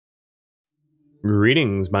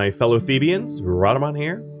Greetings, my fellow Thebians. Rhadamant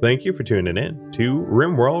here. Thank you for tuning in to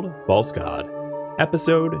RimWorld False God,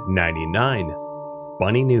 episode 99,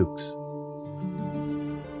 Bunny Nukes.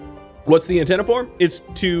 What's the antenna for? It's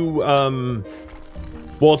to,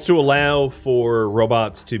 well, it's to allow for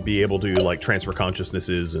robots to be able to, like, transfer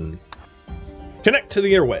consciousnesses and connect to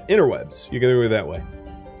the interwebs. You can do it that way.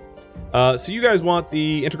 So you guys want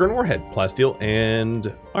the Integron Warhead, plasteel,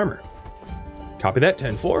 and armor. Copy that,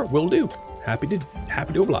 10-4, will do. Happy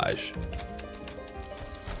to oblige.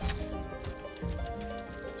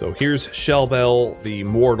 So here's Shellbell, the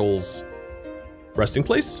mortal's resting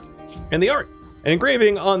place, and the art. An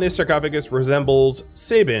engraving on this sarcophagus resembles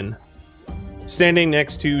Sabin standing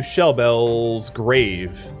next to Shellbell's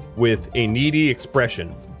grave with a needy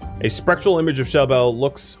expression. A spectral image of Shellbell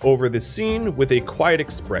looks over the scene with a quiet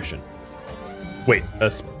expression. Wait,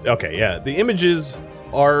 okay, yeah, the images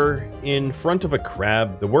are in front of a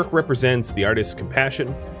crab. The work represents the artist's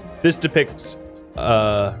compassion. This depiction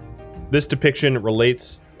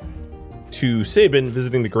relates to Sabin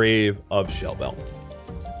visiting the grave of Shellbell,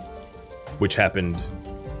 which happened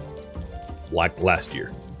like last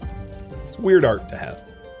year. It's weird art to have.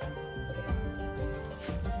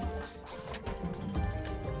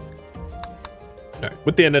 All right,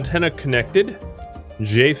 with the antenna connected,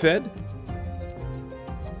 JFed,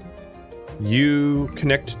 you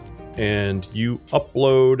connect and you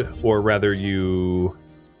upload, or rather you...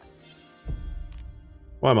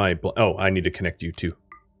 Why am I... Oh, I need to connect you too.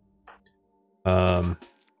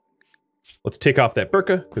 Let's take off that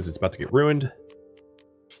burqa, because it's about to get ruined.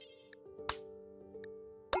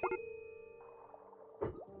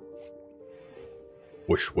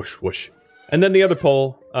 Whoosh, whoosh, whoosh. And then the other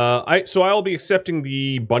poll. So I'll be accepting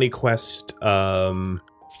the bunny quest right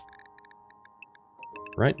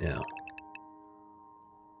now.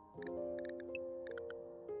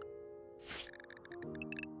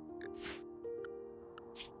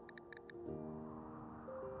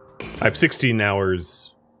 I have 16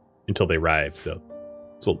 hours until they arrive, so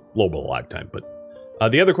it's a little bit of lag time. But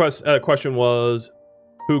the other question was,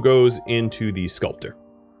 who goes into the sculptor?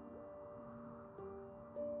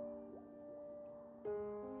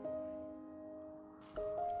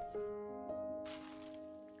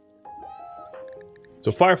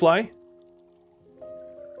 So Firefly,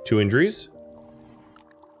 2 injuries.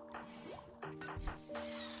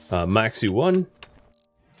 Maxi 1.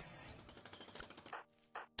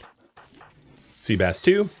 Seabass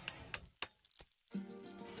 2.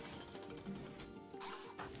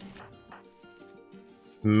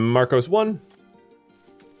 Marcos 1.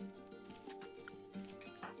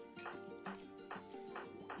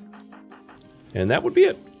 And that would be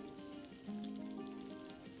it.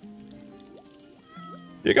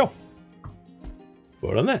 There you go.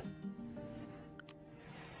 Vote on that.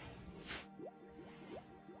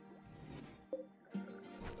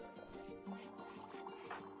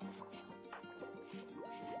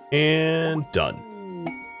 And done.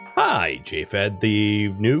 Hi, JFed, the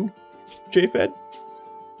new JFed.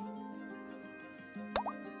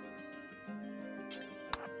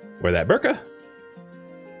 Wear that burqa.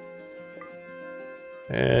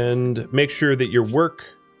 And make sure that your work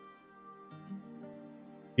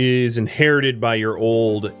is inherited by your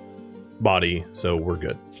old body, so we're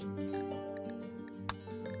good.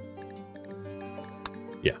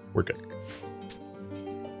 Yeah, we're good.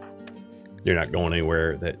 You're not going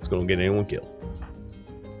anywhere that's going to get anyone killed.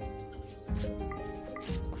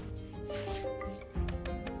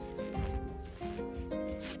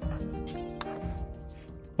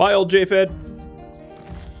 Bye, old JFed.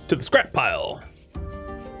 To the scrap pile.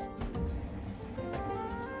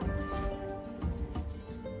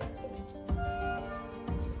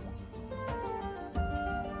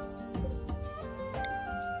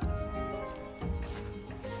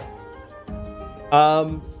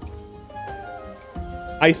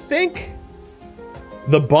 I think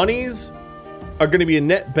the bunnies are going to be a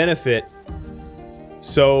net benefit.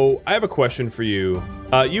 So I have a question for you.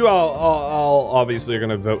 You all obviously are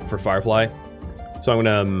going to vote for Firefly. So I'm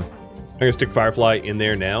going to stick Firefly in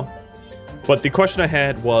there now. But the question I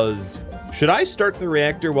had was, should I start the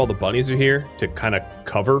reactor while the bunnies are here to kind of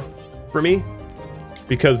cover for me?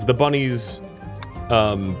 Because the bunnies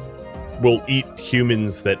will eat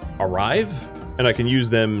humans that arrive, and I can use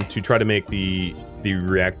them to try to make the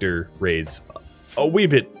reactor raids a wee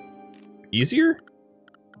bit easier,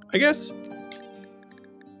 I guess.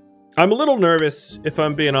 I'm a little nervous, if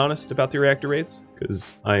I'm being honest, about the reactor raids,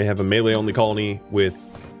 because I have a melee-only colony with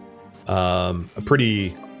a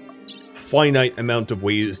pretty finite amount of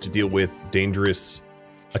ways to deal with dangerous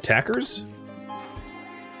attackers.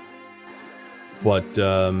 But,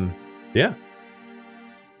 yeah.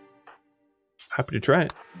 happy to try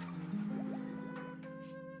it.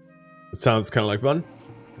 It sounds kind of like fun.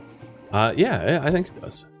 Yeah, I think it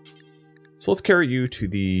does. So let's carry you to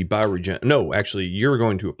the bioregen. No, actually, you're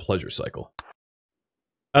going to a pleasure cycle.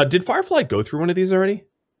 Did Firefly go through one of these already?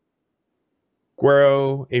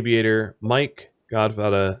 Guero, Aviator, Mike,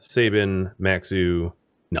 Godfather, Sabin, Maxu.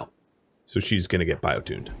 No. So she's going to get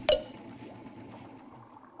biotuned.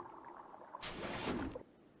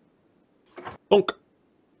 Bonk.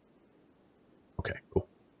 Okay, cool.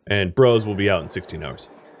 And Bros will be out in 16 hours.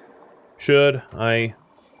 Should I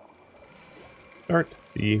start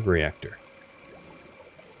the reactor?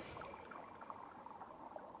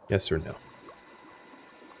 Yes or no?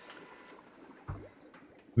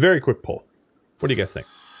 Very quick poll. What do you guys think?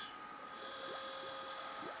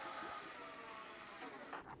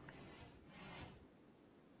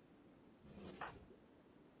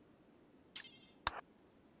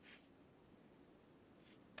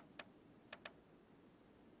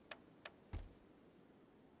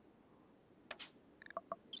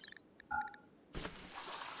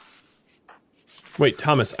 Wait,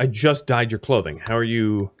 Thomas, I just dyed your clothing. How are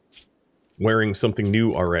you wearing something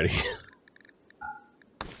new already?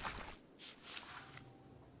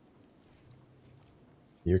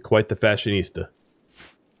 You're quite the fashionista.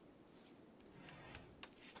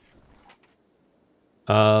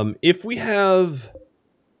 If we have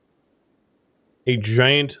a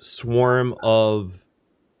giant swarm of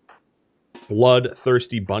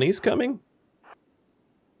bloodthirsty bunnies coming,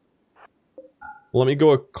 let me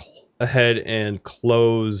go ahead and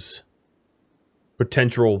close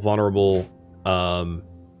potential vulnerable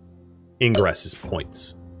ingresses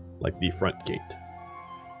points, like the front gate.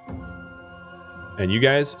 And you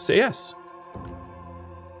guys say yes.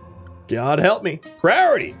 God help me.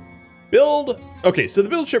 Priority. Build. Okay, so the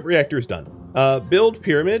build ship reactor is done. Build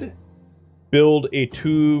pyramid. Build a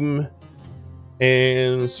tomb.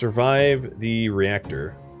 And survive the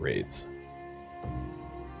reactor raids.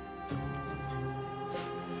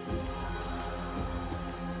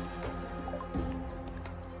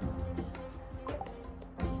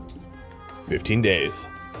 "15 days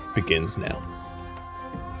begins now."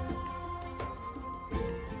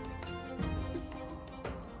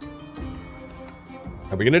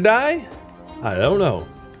 Are we gonna die? I don't know.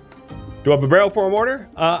 Do I have a barrel for a mortar?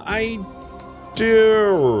 I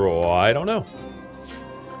do. I don't know.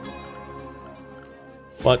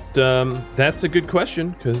 But that's a good question,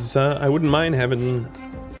 because I wouldn't mind having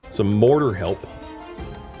some mortar help.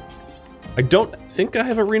 I don't think I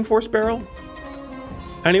have a reinforced barrel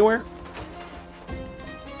anywhere.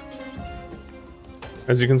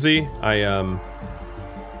 As you can see, yeah,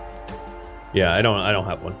 I don't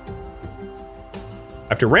have one.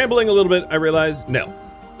 After rambling a little bit, I realized, no.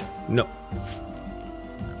 Do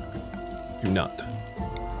not.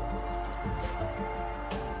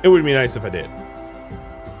 It would be nice if I did.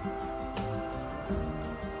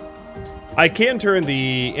 I can turn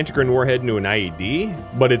the Integrin warhead into an IED,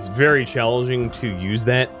 but it's very challenging to use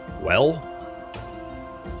that well.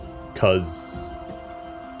 Because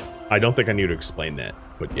I don't think I need to explain that,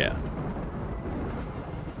 but yeah.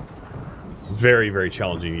 Very, very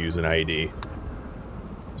challenging to use an IED.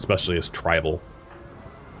 Especially as tribal.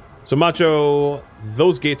 So Macho,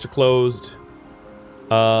 those gates are closed.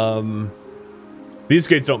 These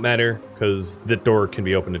gates don't matter, because that door can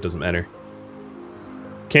be opened, it doesn't matter.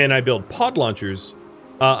 Can I build pod launchers?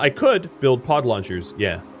 I could build pod launchers,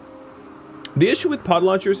 yeah. The issue with pod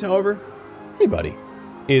launchers, however, hey buddy,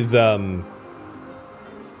 is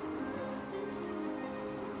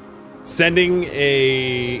sending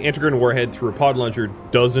a Integrin warhead through a pod launcher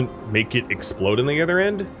doesn't make it explode on the other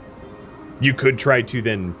end. You could try to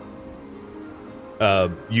then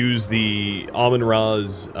use the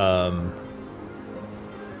Amun-Ra's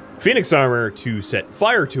Phoenix armor to set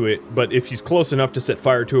fire to it, but if he's close enough to set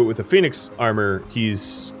fire to it with a Phoenix armor,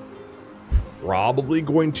 he's probably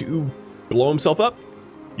going to blow himself up.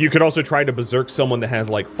 You could also try to berserk someone that has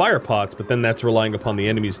like fire pots, but then that's relying upon the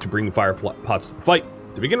enemies to bring fire pots to the fight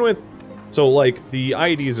to begin with. So like the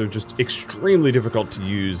IEDs are just extremely difficult to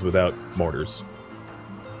use without mortars.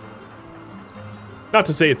 Not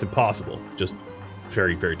to say it's impossible, just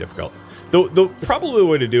very, very difficult. The probably the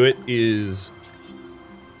way to do it is,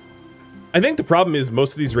 I think the problem is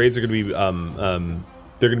most of these raids are going to be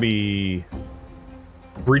they're going to be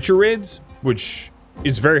breacher raids, which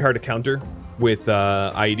is very hard to counter with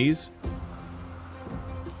IEDs.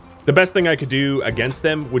 The best thing I could do against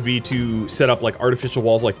them would be to set up like artificial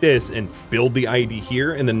walls like this and build the IED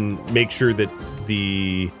here, and then make sure that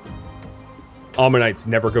the Ammonites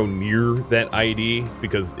never go near that IED,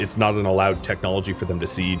 because it's not an allowed technology for them to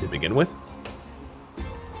see to begin with.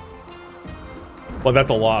 Well,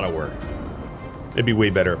 that's a lot of work. It'd be way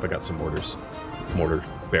better if I got some mortar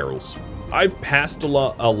barrels. I've passed a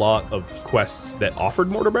lot of quests that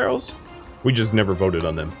offered mortar barrels. We just never voted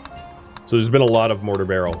on them. So there's been a lot of mortar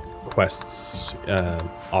barrel quests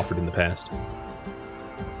offered in the past.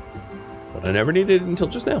 But I never needed it until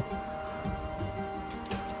just now.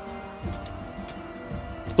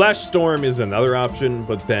 Flash Storm is another option,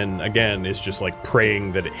 but then again, it's just like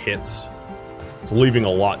praying that it hits. It's leaving a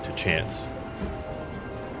lot to chance.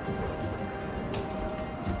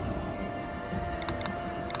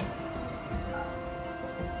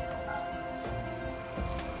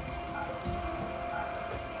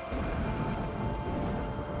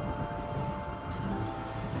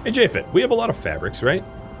 Hey, JFit, we have a lot of fabrics, right?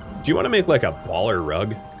 Do you want to make like a baller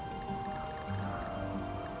rug?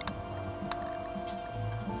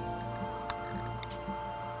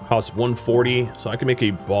 Costs 140, so I can make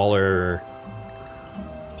a baller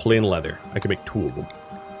plain leather. I can make 2 of them.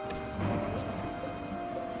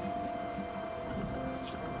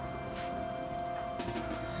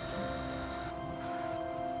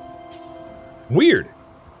 Weird.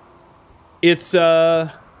 It's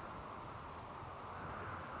a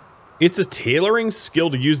tailoring skill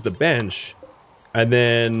to use the bench, and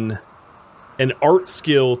then an art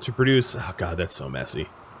skill to produce. Oh god, that's so messy.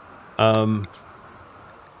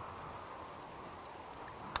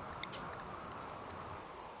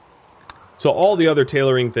 So all the other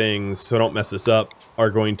tailoring things, so don't mess this up, are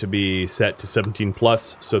going to be set to 17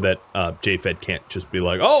 plus, so that JFed can't just be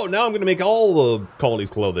like, oh, now I'm going to make all the colony's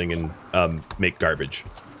clothing and make garbage.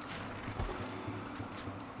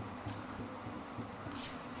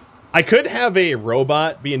 I could have a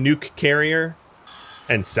robot be a nuke carrier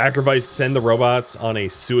and send the robots on a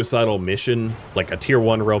suicidal mission, like a tier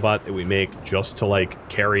 1 robot that we make just to like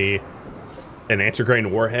carry an antigrain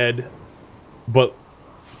warhead. But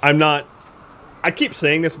I'm not. I keep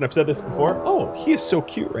saying this, and I've said this before. Oh, he is so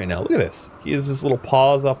cute right now. Look at this. He has his little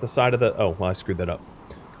paws off the side of the. Oh, well, I screwed that up.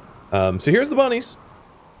 So here's the bunnies.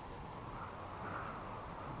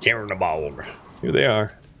 Carrying the ball. Here they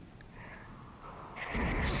are.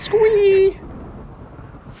 Squee!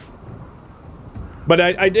 But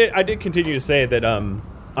I did continue to say that I'm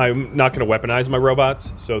not going to weaponize my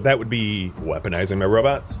robots, so that would be weaponizing my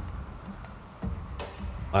robots.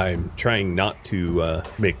 I'm trying not to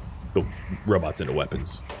make the robots into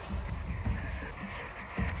weapons.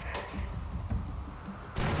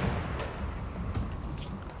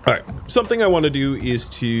 Alright, something I want to do is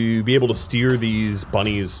to be able to steer these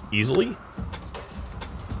bunnies easily.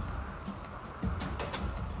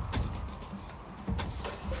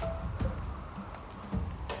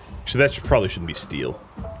 So that probably shouldn't be steel.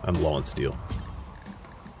 I'm low on steel.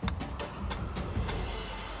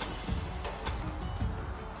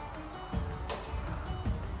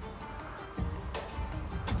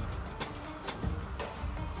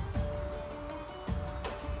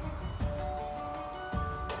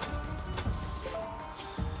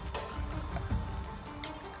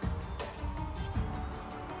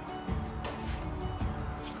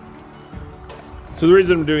 So the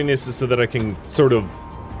reason I'm doing this is so that I can sort of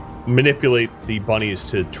manipulate the bunnies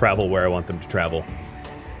to travel where I want them to travel.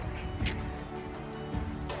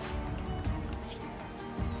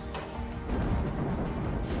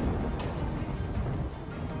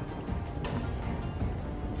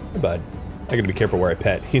 Hey, bud. I gotta be careful where I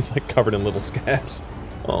pet. He's like covered in little scabs.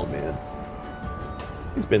 Oh man.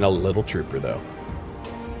 He's been a little trooper though.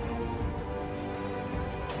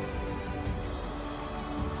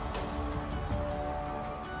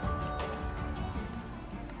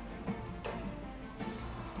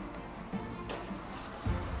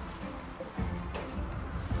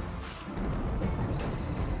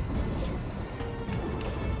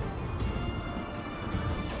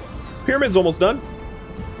 Pyramid's almost done.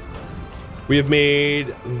 We have made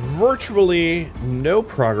virtually no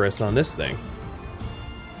progress on this thing.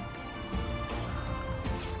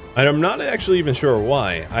 And I'm not actually even sure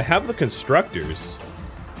why. I have the constructors.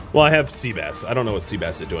 Well, I have Seabass. I don't know what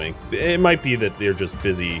Seabass is doing. It might be that they're just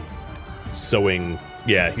busy sowing.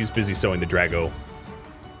 Yeah, he's busy sowing the Drago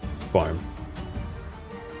farm.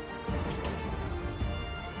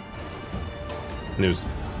 And there's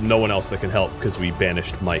no one else that can help because we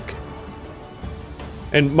banished Mike.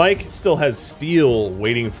 And Mike still has steel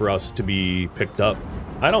waiting for us to be picked up.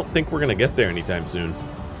 I don't think we're going to get there anytime soon.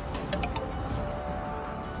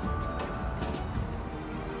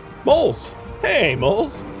 Moles! Hey,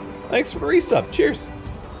 Moles! Thanks for the resub. Cheers!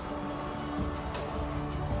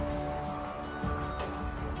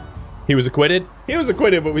 He was acquitted? He was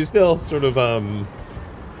acquitted, but we still sort of,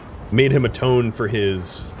 made him atone for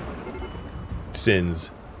his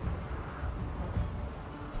sins.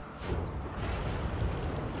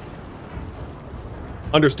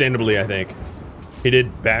 Understandably, I think. He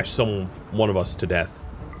did bash one of us to death.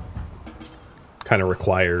 Kind of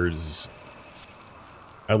requires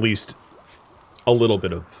at least a little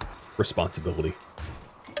bit of responsibility.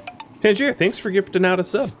 Tangier, thanks for gifting out a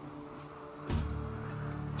sub.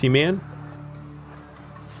 T-Man.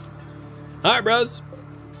 Alright, bros.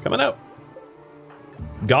 Coming out.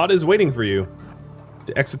 God is waiting for you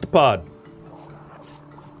to exit the pod.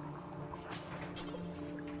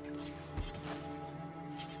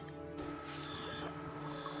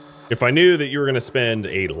 If I knew that you were going to spend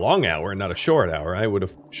a long hour, not a short hour, I would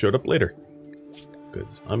have showed up later.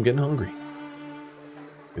 Because I'm getting hungry.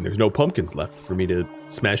 And there's no pumpkins left for me to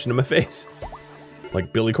smash into my face.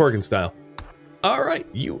 Like Billy Corgan style. Alright,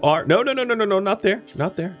 you are... No, not there.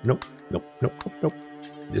 Not there. Nope.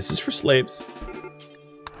 This is for slaves.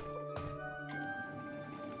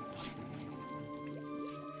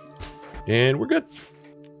 And we're good.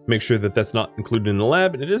 Make sure that that's not included in the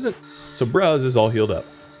lab, and it isn't. So Browse is all healed up.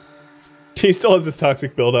 He still has this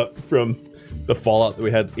toxic buildup from the fallout that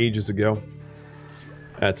we had ages ago.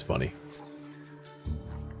 That's funny.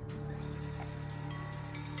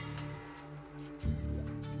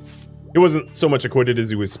 It wasn't so much acquitted as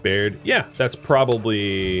he was spared. Yeah, that's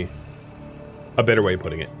probably a better way of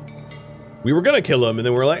putting it. We were gonna kill him, and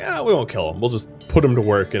then we were like, we won't kill him. We'll just put him to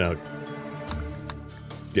work in a,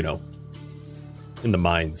 you know, in the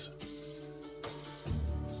mines.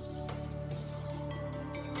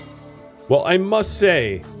 Well, I must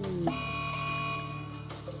say,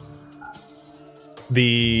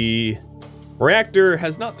 the reactor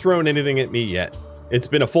has not thrown anything at me yet. It's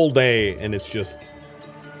been a full day, and it's just...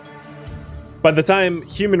 By the time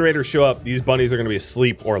human raiders show up, these bunnies are going to be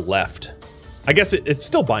asleep or left. I guess it's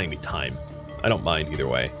still buying me time. I don't mind either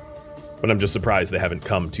way. But I'm just surprised they haven't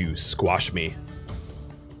come to squash me.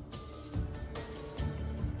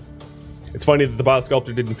 It's funny that the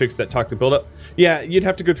biosculptor didn't fix that toxic buildup. Yeah, you'd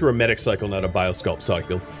have to go through a medic cycle, not a biosculpt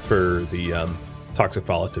cycle, for the toxic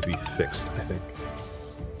fallout to be fixed, I think.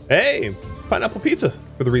 Hey, pineapple pizza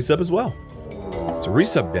for the resub as well. It's a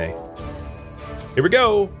resub day. Here we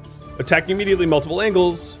go. Attacking immediately, multiple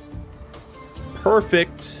angles.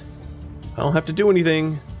 Perfect. I don't have to do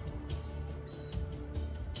anything.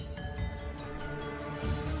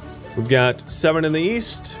 We've got 7 in the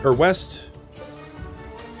east, or west.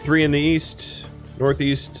 3 in the east,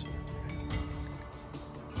 northeast.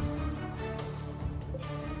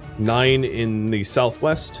 9 in the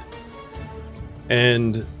southwest.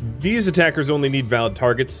 And these attackers only need valid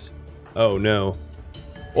targets. Oh no.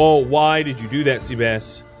 Oh, why did you do that,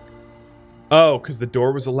 Seabass? Oh, because the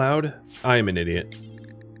door was allowed? I am an idiot.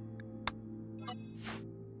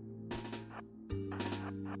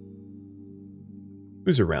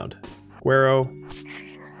 Who's around? Guero.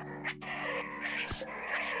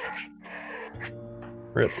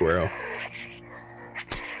 Rip, Guero.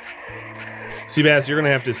 Seabass, you're gonna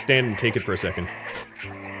have to stand and take it for a second.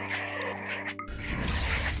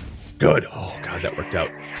 Good. Oh, God, that worked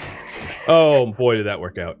out. Oh, boy, did that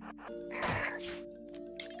work out.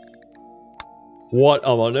 What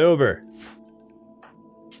a maneuver.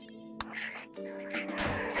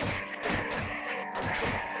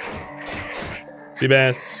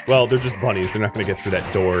 Seabass, well, they're just bunnies. They're not going to get through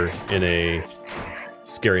that door in a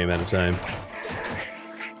scary amount of time.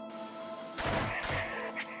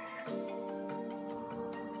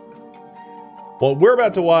 Well, we're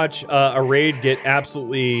about to watch a raid get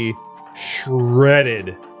absolutely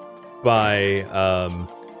shredded by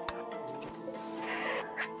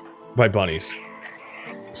bunnies.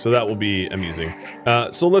 So that will be amusing.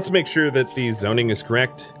 So let's make sure that the zoning is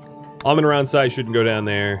correct. Almond round size shouldn't go down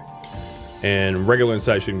there. And regular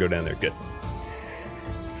size shouldn't go down there. Good.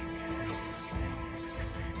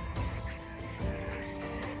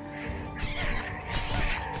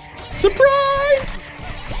 Surprise!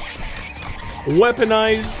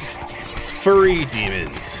 Weaponized furry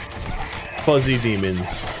demons. Fuzzy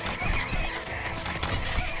demons.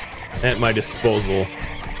 At my disposal.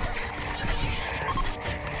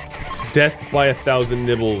 Death by 1,000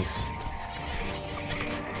 nibbles.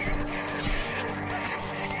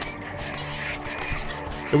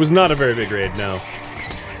 It was not a very big raid, no.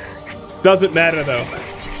 Doesn't matter, though.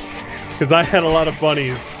 Because I had a lot of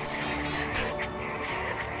bunnies.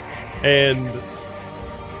 And...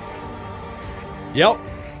 Yep.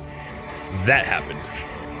 That happened.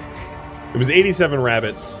 It was 87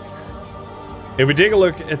 rabbits. If we take a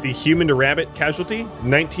look at the human to rabbit casualty,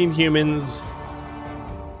 19 humans...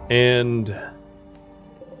 And...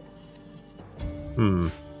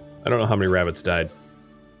 I don't know how many rabbits died.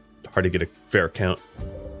 Hard to get a fair count.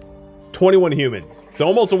 21 humans. It's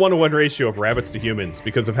almost a 1-to-1 ratio of rabbits to humans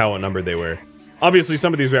because of how outnumbered they were. Obviously,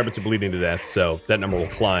 some of these rabbits are bleeding to death, so that number will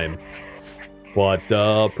climb. But,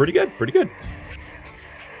 pretty good, pretty good.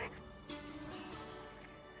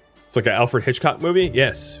 It's like an Alfred Hitchcock movie?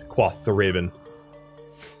 Yes, quoth the raven.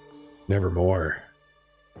 Nevermore.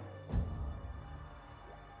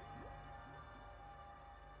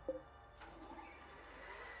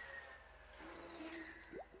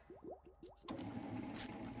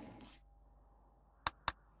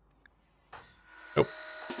 Oh.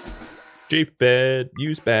 G-Fed,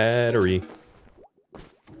 use battery.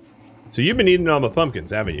 So you've been eating all my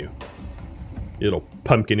pumpkins, haven't you? You little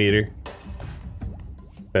pumpkin eater.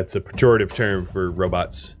 That's a pejorative term for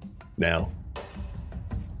robots now.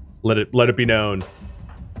 Let it be known.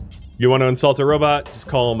 You want to insult a robot? Just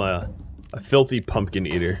call him a filthy pumpkin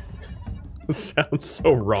eater. Sounds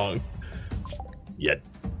so wrong. Yet,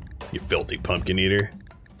 you filthy pumpkin eater.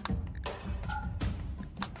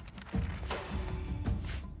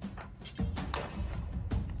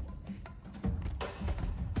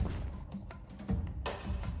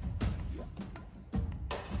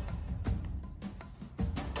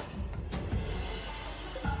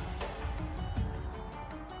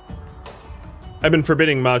 I've been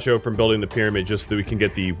forbidding Macho from building the pyramid just so that we can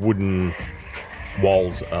get the wooden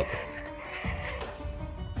walls up.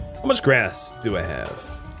 How much grass do I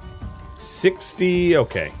have? 60?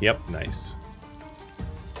 Okay, yep, nice.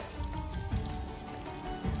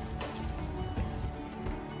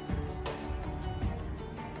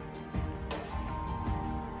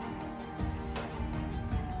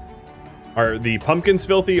 Are the pumpkins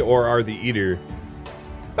filthy or are the eater?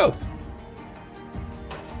 Both.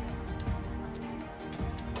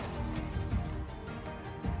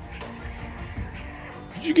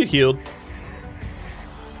 Did you get healed?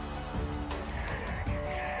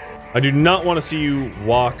 I do not want to see you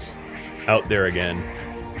walk out there again.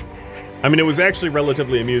 I mean, it was actually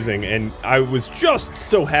relatively amusing, and I was just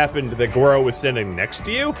so happened that Goro was standing next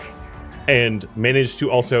to you and managed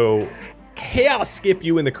to also chaos skip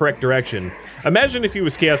you in the correct direction. Imagine if he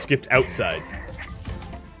was chaos skipped outside.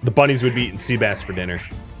 The bunnies would be eating sea bass for dinner.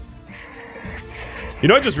 You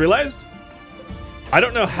know what I just realized? I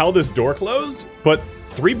don't know how this door closed, but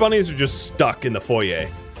 3 bunnies are just stuck in the foyer.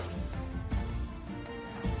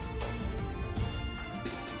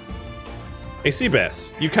 Hey,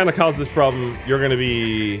 Seabass, you kind of caused this problem. You're going to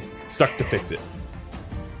be stuck to fix it.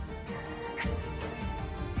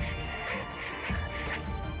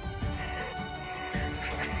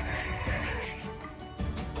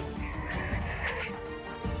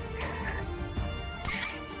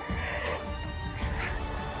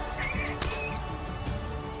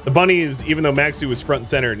 The bunnies, even though Maxu was front and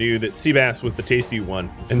center, knew that Seabass was the tasty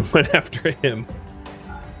one and went after him.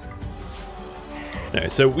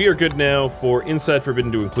 Alright, so we are good now for Inside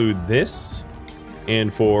Forbidden to include this,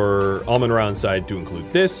 and for Almond-Ra Inside to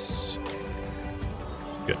include this.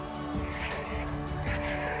 Good.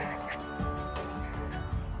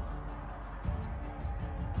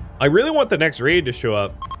 I really want the next raid to show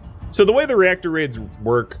up. So the way the reactor raids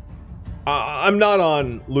work, I'm not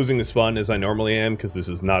on losing this fun as I normally am, because this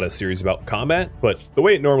is not a series about combat, but the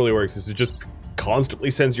way it normally works is it just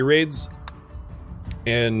constantly sends you raids,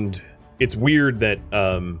 and it's weird that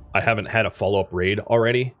I haven't had a follow-up raid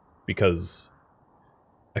already, because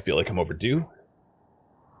I feel like I'm overdue.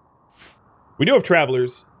 We do have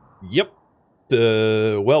travelers. Yep.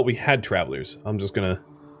 Well, we had travelers. I'm just gonna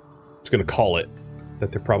call it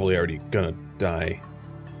that they're probably already gonna die.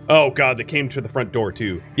 Oh god, they came to the front door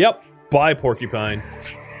too. Yep. Bye, Porcupine.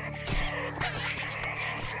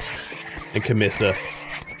 And Camissa.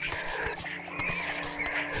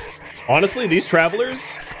 Honestly, these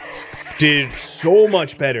travelers did so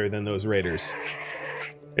much better than those raiders.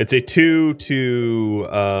 It's a 2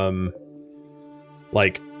 to,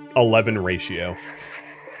 like, 11 ratio.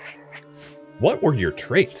 What were your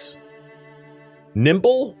traits?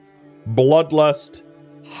 Nimble, Bloodlust,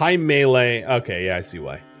 High Melee. Okay, yeah, I see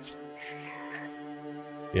why.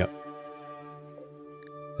 Yep.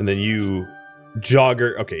 And then you,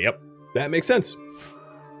 Jogger. Okay, yep. That makes sense.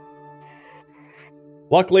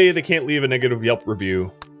 Luckily, they can't leave a negative Yelp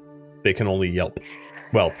review. They can only Yelp.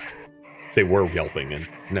 Well, they were Yelping, and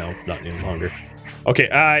no, not any longer. Okay,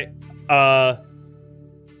 I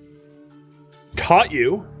caught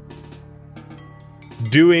you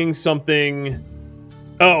doing something.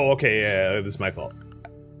 Oh, okay, yeah, this is my fault.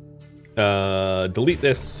 Delete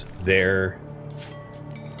this there.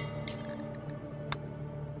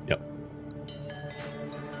 Yep.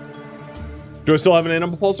 Do I still have an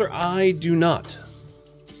animal pulsar? I do not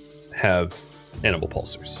have animal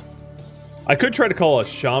pulsars. I could try to call a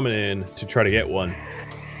shaman in to try to get one.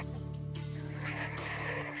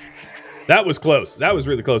 That was close. That was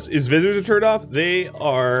really close. Is visitors turned off? They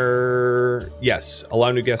are... Yes.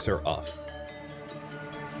 Allow new guests are off.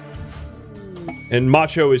 And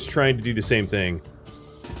Macho is trying to do the same thing.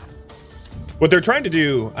 What they're trying to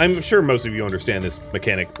do... I'm sure most of you understand this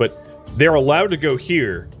mechanic, but they're allowed to go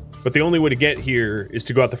here, but the only way to get here is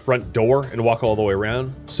to go out the front door and walk all the way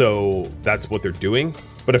around. So that's what they're doing.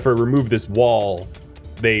 But if I remove this wall,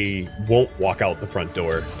 they won't walk out the front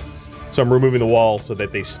door. So I'm removing the wall so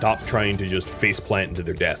that they stop trying to just faceplant into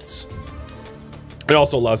their deaths. It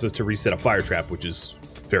also allows us to reset a fire trap, which is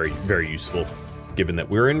very, very useful, given that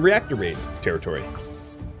we're in reactor raid territory.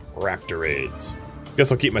 Reactor raids.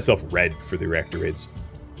 Guess I'll keep myself red for the reactor raids.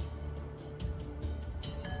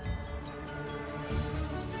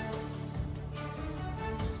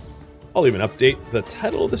 I'll even update the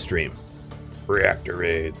title of the stream. Reactor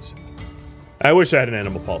raids. I wish I had an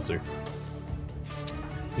animal pulsar.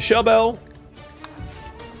 Michelle Bell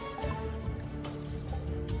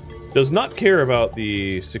does not care about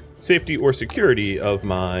the safety or security of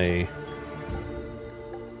my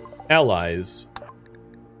allies.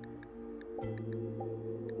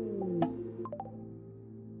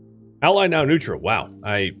 Ally now neutral. Wow.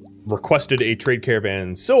 I requested a trade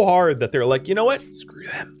caravan so hard that they're like, you know what? Screw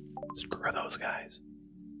them. Screw those guys.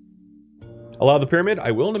 Allow the pyramid?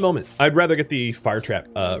 I will in a moment. I'd rather get the fire trap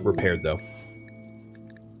repaired, though.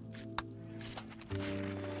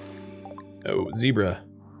 Oh, Zebra.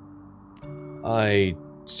 I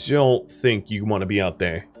don't think you want to be out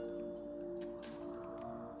there.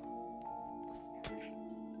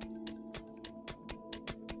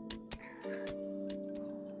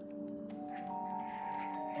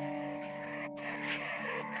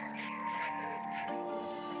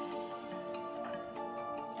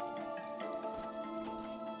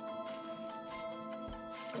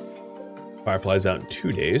 Firefly's out in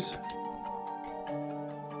 2 days.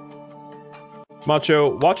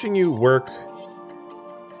 Macho, watching you work...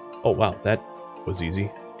 Oh, wow, that was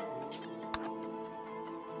easy.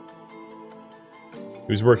 He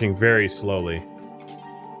was working very slowly.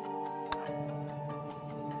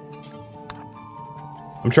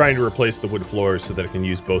 I'm trying to replace the wood floors so that I can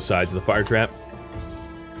use both sides of the fire trap.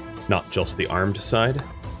 Not just the armed side.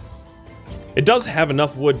 It does have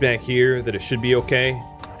enough wood back here that it should be okay.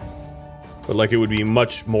 But, like, it would be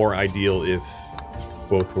much more ideal if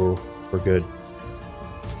both were good.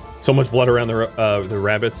 So much blood around the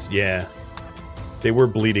rabbits. Yeah. They were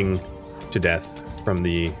bleeding to death from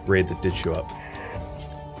the raid that did show up.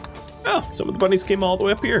 Oh, some of the bunnies came all the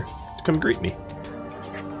way up here to come greet me.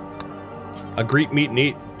 A greet, meet, and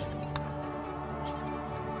eat.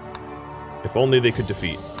 If only they could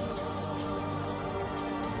defeat.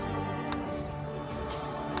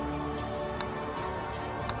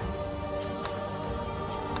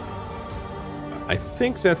 I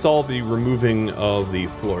think that's all the removing of the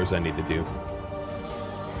floors I need to do.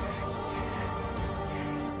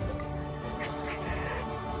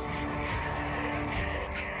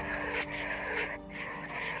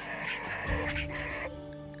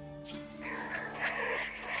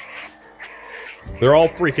 They're all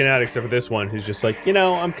freaking out except for this one who's just like, you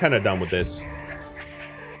know, I'm kind of done with this.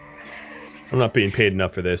 I'm not being paid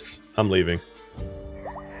enough for this. I'm leaving.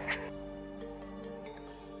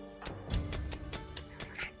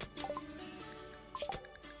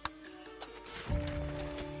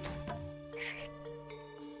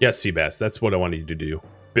 Yes, Seabass, that's what I wanted you to do.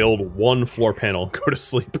 Build one floor panel and go to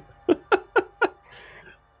sleep.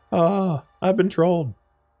 Ah, I've been trolled.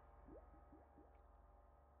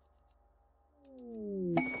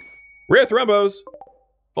 Rare thrombos!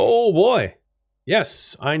 Oh boy.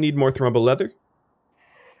 Yes, I need more thrombo leather.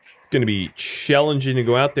 Gonna be challenging to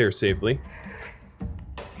go out there safely.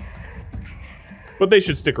 But they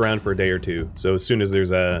should stick around for a day or two. So as soon as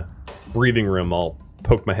there's a breathing room, I'll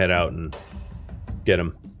poke my head out and get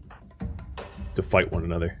them to fight one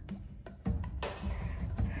another.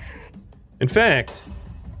 In fact,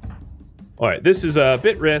 alright, this is a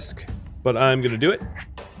bit risk, but I'm gonna do it.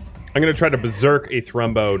 I'm gonna try to berserk a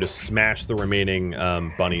thrombo to smash the remaining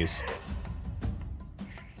bunnies.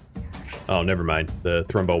 Oh, never mind. The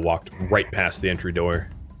thrombo walked right past the entry door.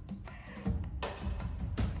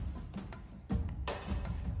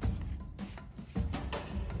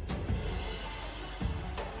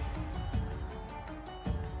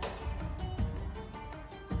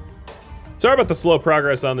 Sorry about the slow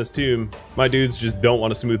progress on this tomb. My dudes just don't want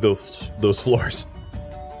to smooth those floors.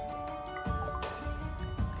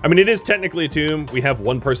 I mean, it is technically a tomb. We have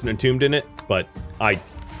one person entombed in it, but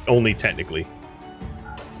only technically.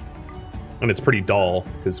 And it's pretty dull,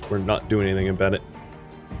 because we're not doing anything about it.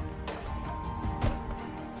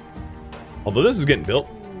 Although this is getting built.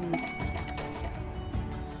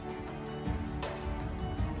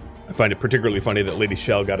 I find it particularly funny that Lady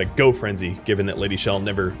Shell got a go frenzy, given that Lady Shell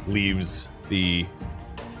never leaves the,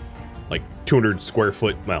 like, 200 square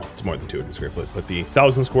foot, well, it's more than 200 square foot, but the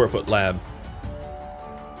 1,000 square foot lab.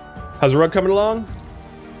 How's the rug coming along?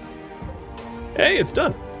 Hey, it's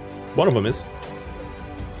done. One of them is.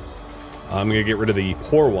 I'm gonna get rid of the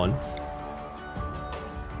poor one.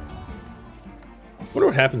 Wonder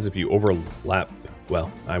what happens if you overlap. Well,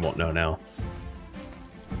 I won't know now.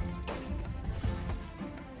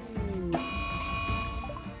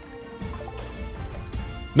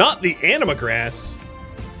 Not the anima grass.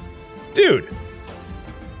 Dude.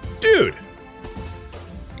 Dude.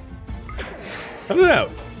 Cut it out.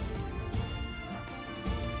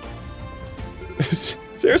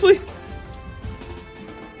 Seriously?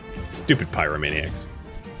 Stupid pyromaniacs.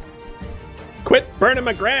 Quit burning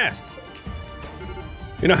my grass.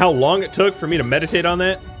 You know how long it took for me to meditate on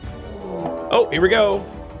that? Oh, here we go.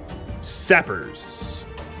 Sappers.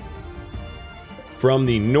 From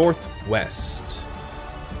the northwest.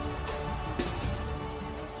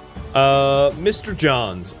 Mr.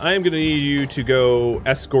 Johns, I am going to need you to go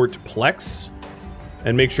escort Plex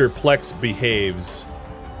and make sure Plex behaves.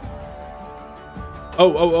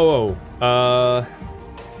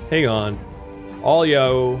 Hang on. All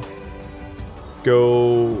yo,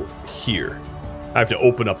 go here. I have to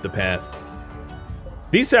open up the path.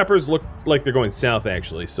 These sappers look like they're going south,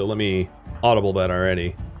 actually, so let me audible that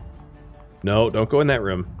already. No, don't go in that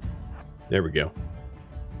room. There we go.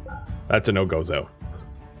 That's a no-go zone.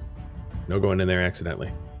 No going in there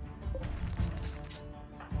accidentally.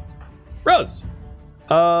 Rose!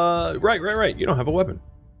 Right. You don't have a weapon.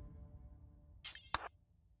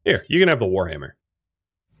 Here, you can have the Warhammer.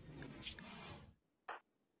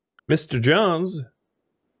 Mr. Johns,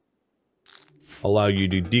 allow you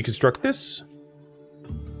to deconstruct this.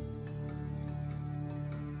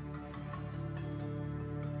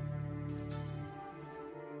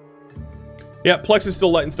 Yeah, Plex is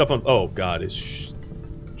still lighting stuff on. Oh God, is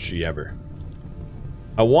she ever?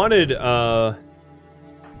 I wanted. Oh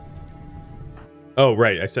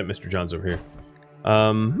right, I sent Mr. Johns over here.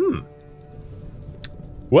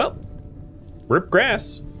 Well, rip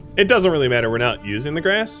grass. It doesn't really matter. We're not using the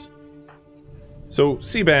grass. So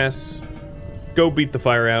Seabass, go beat the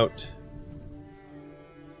fire out.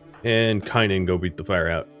 And Kynan, go beat the fire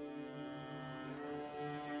out.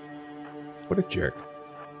 What a jerk.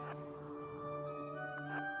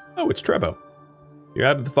 Oh, it's Trebo. You're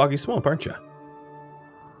out of the foggy swamp, aren't you?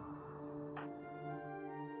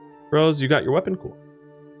 Rose, you got your weapon? Cool.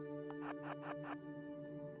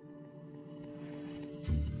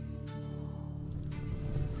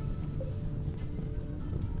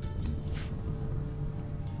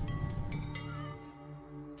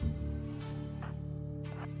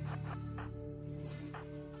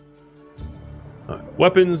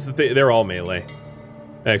 Weapons, they're all melee.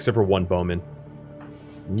 Except for one bowman.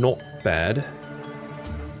 Not bad.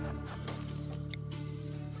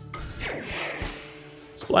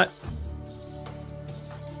 Splat.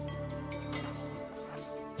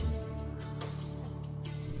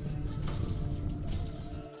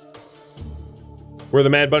 Where are the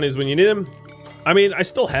Mad Bunnies when you need them? I mean, I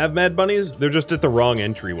still have Mad Bunnies. They're just at the wrong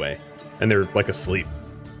entryway. And they're, like, asleep.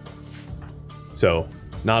 So,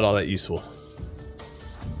 not all that useful.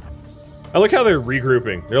 I like how they're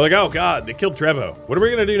regrouping. They're like, oh God, they killed Trevo. What are we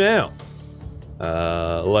gonna do now?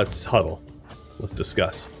 Let's huddle. Let's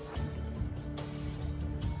discuss.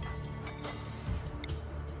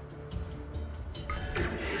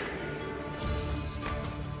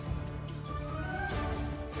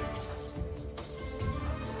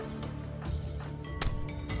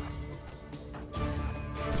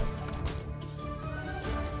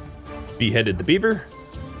 Beheaded the beaver.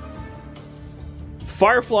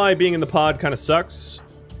 Firefly being in the pod kind of sucks,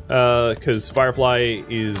 because Firefly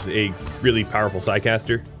is a really powerful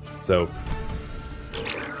Psycaster, so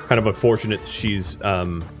kind of unfortunate she's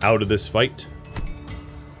out of this fight.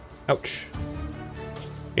 Ouch.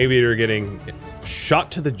 Aviator getting shot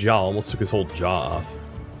to the jaw, almost took his whole jaw off.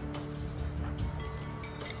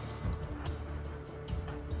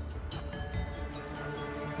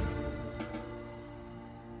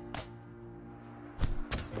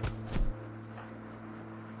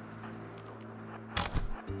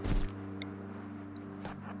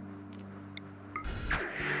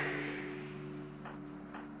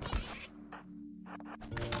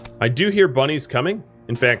 I do hear bunnies coming.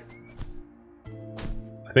 In fact,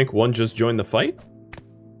 I think one just joined the fight,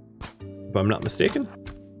 if I'm not mistaken.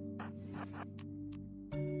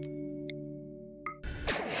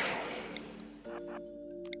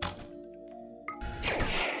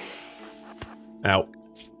 Ow.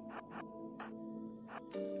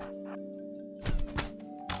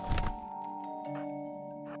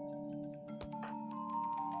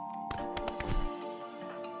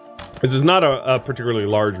 This is not a particularly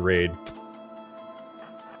large raid.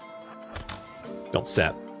 Don't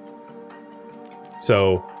sap.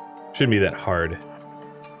 So, shouldn't be that hard.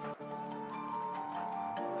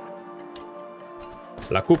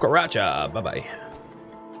 La cucaracha, bye-bye.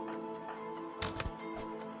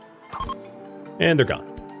 And they're gone.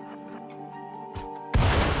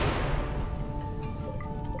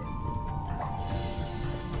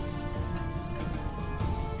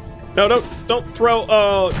 No, don't throw.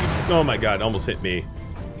 Oh my god, almost hit me.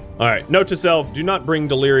 All right, note to self: do not bring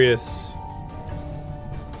Delirious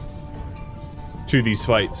to these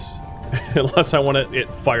fights unless I want to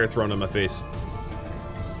get fire thrown in my face.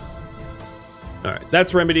 All right,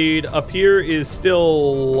 that's remedied. Up here is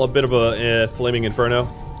still a bit of a flaming inferno,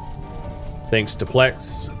 thanks to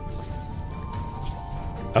Plex.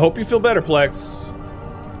 I hope you feel better, Plex.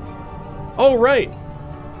 Oh right.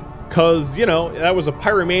 Because, you know, that was a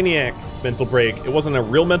pyromaniac mental break. It wasn't a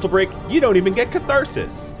real mental break. You don't even get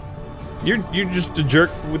catharsis. You're just a jerk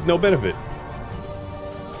with no benefit.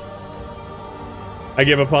 I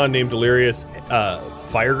gave a pawn named Delirious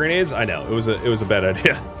fire grenades. I know, it was a bad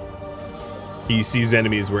idea. He sees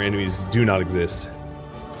enemies where enemies do not exist.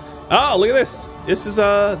 Oh, look at this. This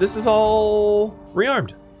is all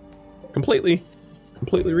rearmed. Completely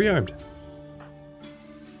rearmed.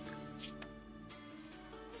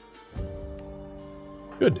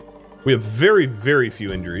 Good. We have very, very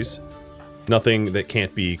few injuries. Nothing that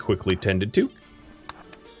can't be quickly tended to.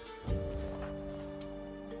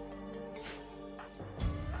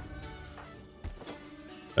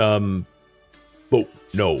 Oh,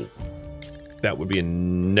 no. That would be a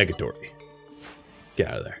negatory. Get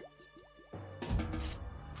out of there.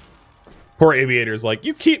 Poor Aviator's like,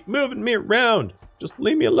 you keep moving me around. Just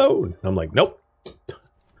leave me alone. And I'm like, nope.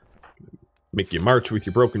 Make you march with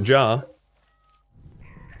your broken jaw.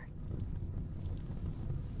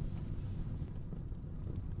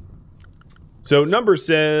 So number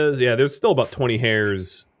says, yeah, there's still about 20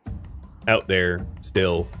 hairs out there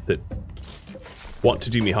still that want to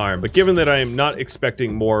do me harm. But given that I'm not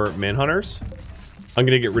expecting more manhunters, I'm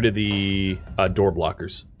going to get rid of the door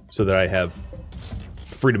blockers so that I have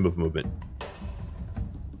freedom of movement.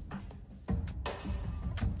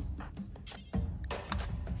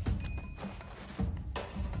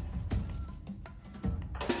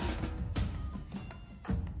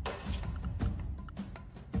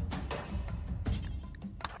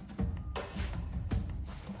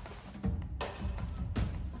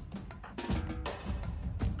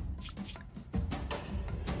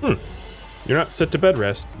 You're not set to bed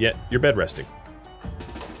rest, yet you're bed resting.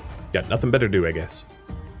 Got nothing better to do, I guess.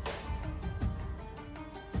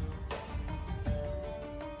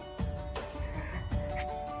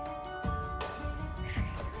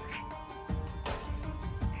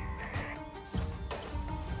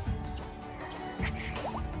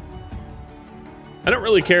 I don't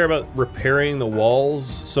really care about repairing the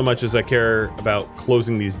walls so much as I care about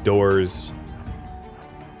closing these doors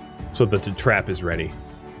so that the trap is ready.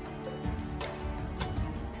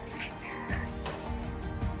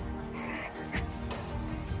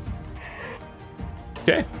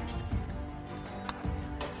 Okay.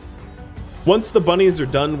 Once the bunnies are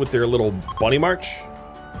done with their little bunny march,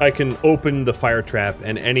 I can open the fire trap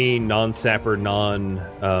and any non-sapper,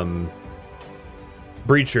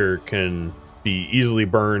 breacher can be easily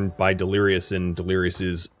burned by Delirious and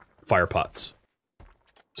Delirious's fire pots.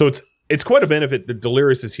 So it's quite a benefit that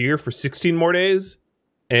Delirious is here for 16 more days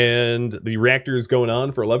and the reactor is going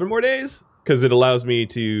on for 11 more days, because it allows me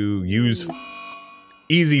to use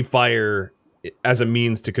easy fire as a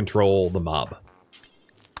means to control the mob.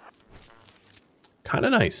 Kind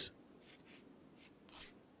of nice.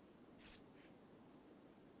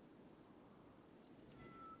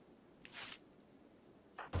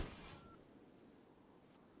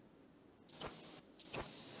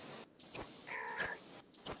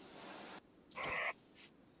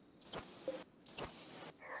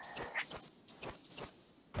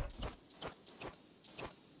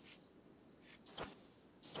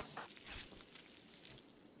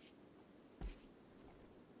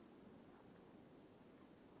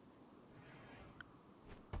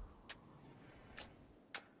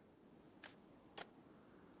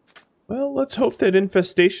 Well, let's hope that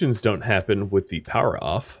infestations don't happen with the power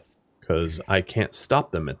off, because I can't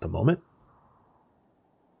stop them at the moment.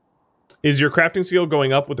 Is your crafting skill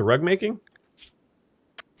going up with the rug making?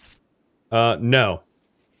 No.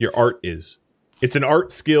 Your art is. It's an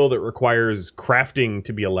art skill that requires crafting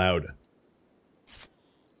to be allowed.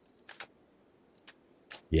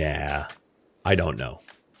 Yeah. I don't know.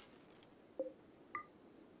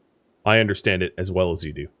 I understand it as well as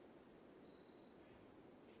you do.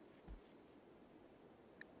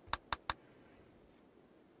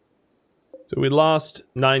 So we lost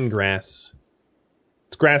 9 grass.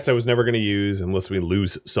 It's grass I was never going to use unless we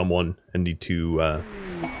lose someone and need to,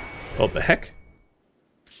 what the heck?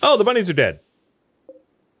 Oh, the bunnies are dead.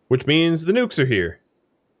 Which means the nukes are here.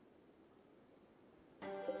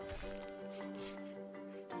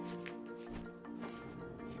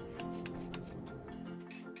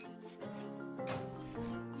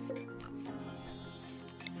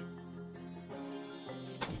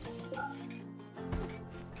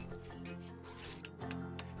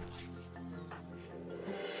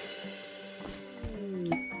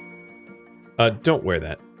 Don't wear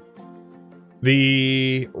that.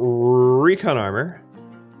 The recon armor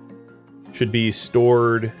should be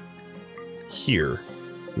stored here,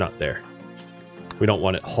 not there. We don't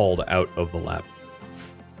want it hauled out of the lab.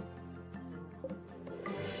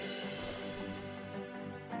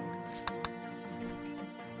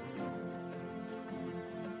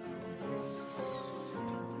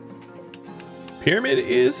 Pyramid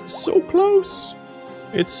is so close.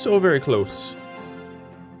 It's so very close.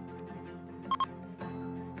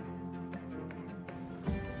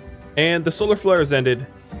 And the solar flare has ended.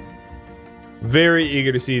 Very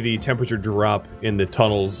eager to see the temperature drop in the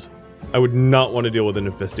tunnels. I would not want to deal with an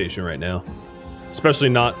infestation right now. Especially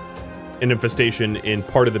not an infestation in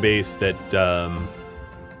part of the base that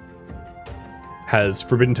has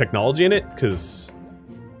forbidden technology in it, because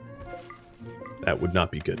that would not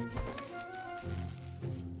be good.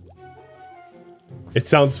 It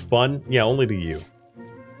sounds fun. Yeah, only to you.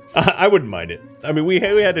 I wouldn't mind it. I mean, we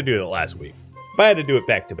had to do it last week. If I had to do it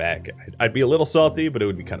back to back, I'd be a little salty, but it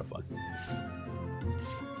would be kind of fun.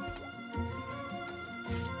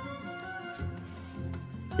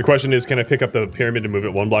 The question is, can I pick up the pyramid and move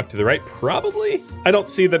it 1 block to the right? Probably. I don't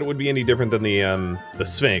see that it would be any different than the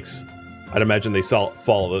Sphinx. I'd imagine they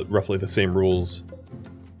follow roughly the same rules.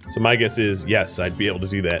 So my guess is, yes, I'd be able to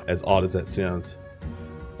do that, as odd as that sounds.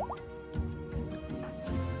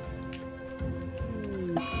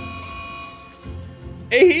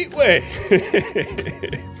 A heat wave!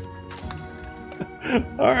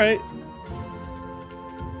 Alright.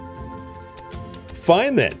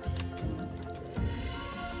 Fine then.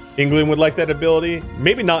 England would like that ability.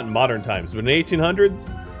 Maybe not in modern times, but in the 1800s,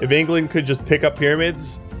 if England could just pick up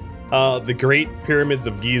pyramids, the Great Pyramids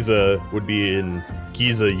of Giza would be in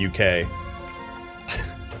Giza, UK.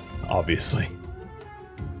 Obviously.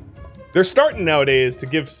 They're starting nowadays to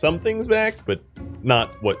give some things back, but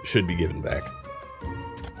not what should be given back.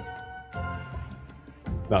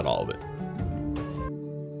 Not all of it.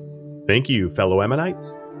 Thank you, fellow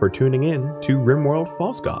Ammonites, for tuning in to RimWorld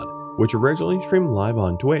False God, which originally streamed live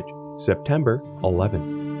on Twitch, September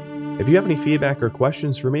 11. If you have any feedback or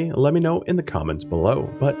questions for me, let me know in the comments below,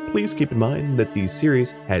 but please keep in mind that the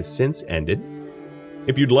series has since ended.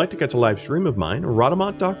 If you'd like to catch a live stream of mine,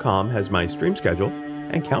 Rhadamant.com has my stream schedule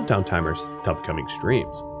and countdown timers to upcoming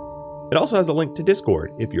streams. It also has a link to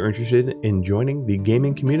Discord if you're interested in joining the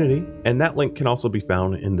gaming community, and that link can also be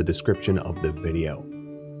found in the description of the video.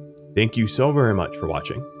 Thank you so very much for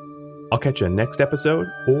watching. I'll catch you next episode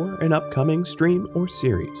or an upcoming stream or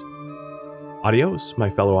series. Adios, my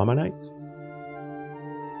fellow Ammonites.